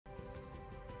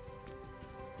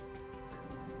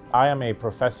I am a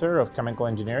professor of chemical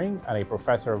engineering and a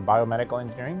professor of biomedical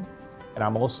engineering, and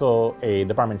I'm also a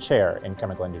department chair in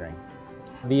chemical engineering.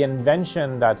 The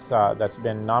invention that's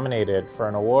been nominated for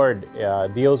an award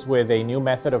deals with a new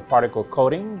method of particle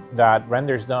coating that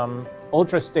renders them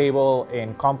ultra-stable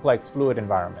in complex fluid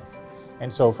environments.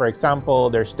 And so, for example,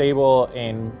 they're stable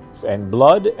in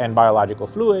blood and biological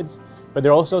fluids, but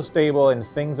they're also stable in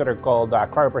things that are called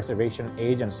cryopreservation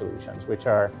agent solutions, which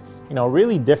are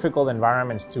really difficult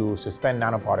environments to suspend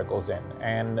nanoparticles in.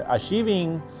 And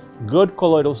achieving good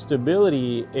colloidal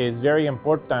stability is very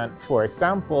important, for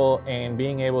example, in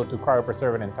being able to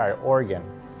cryopreserve an entire organ,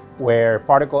 where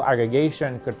particle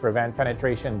aggregation could prevent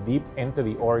penetration deep into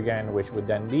the organ, which would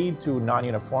then lead to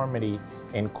non-uniformity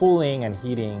in cooling and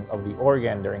heating of the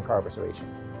organ during cryopreservation.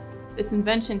 This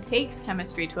invention takes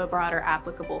chemistry to a broader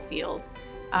applicable field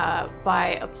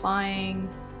by applying,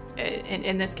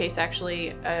 in this case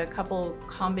actually, a couple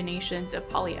combinations of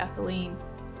polyethylene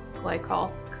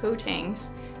glycol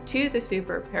coatings to the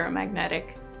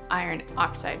superparamagnetic iron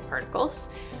oxide particles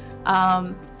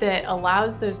that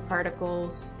allows those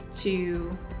particles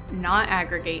to not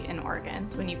aggregate in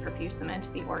organs when you perfuse them into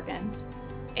the organs.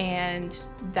 And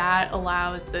that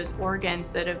allows those organs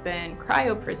that have been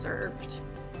cryopreserved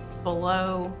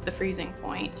below the freezing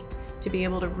point to be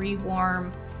able to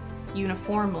rewarm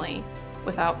uniformly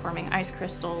without forming ice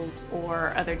crystals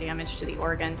or other damage to the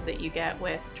organs that you get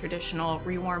with traditional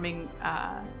rewarming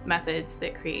methods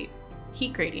that create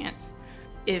heat gradients.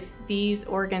 If these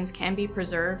organs can be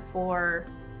preserved for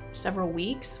several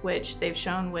weeks, which they've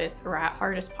shown with rat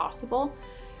heart is possible,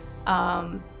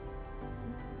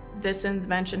 this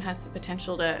invention has the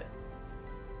potential to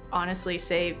honestly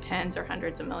save tens or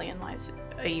hundreds of million lives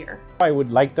a year. I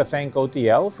would like to thank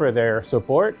OTL for their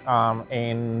support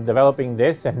in developing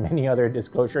this and many other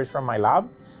disclosures from my lab,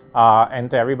 and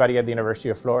to everybody at the University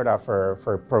of Florida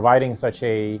for providing such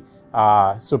a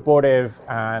supportive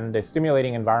and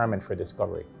stimulating environment for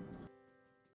discovery.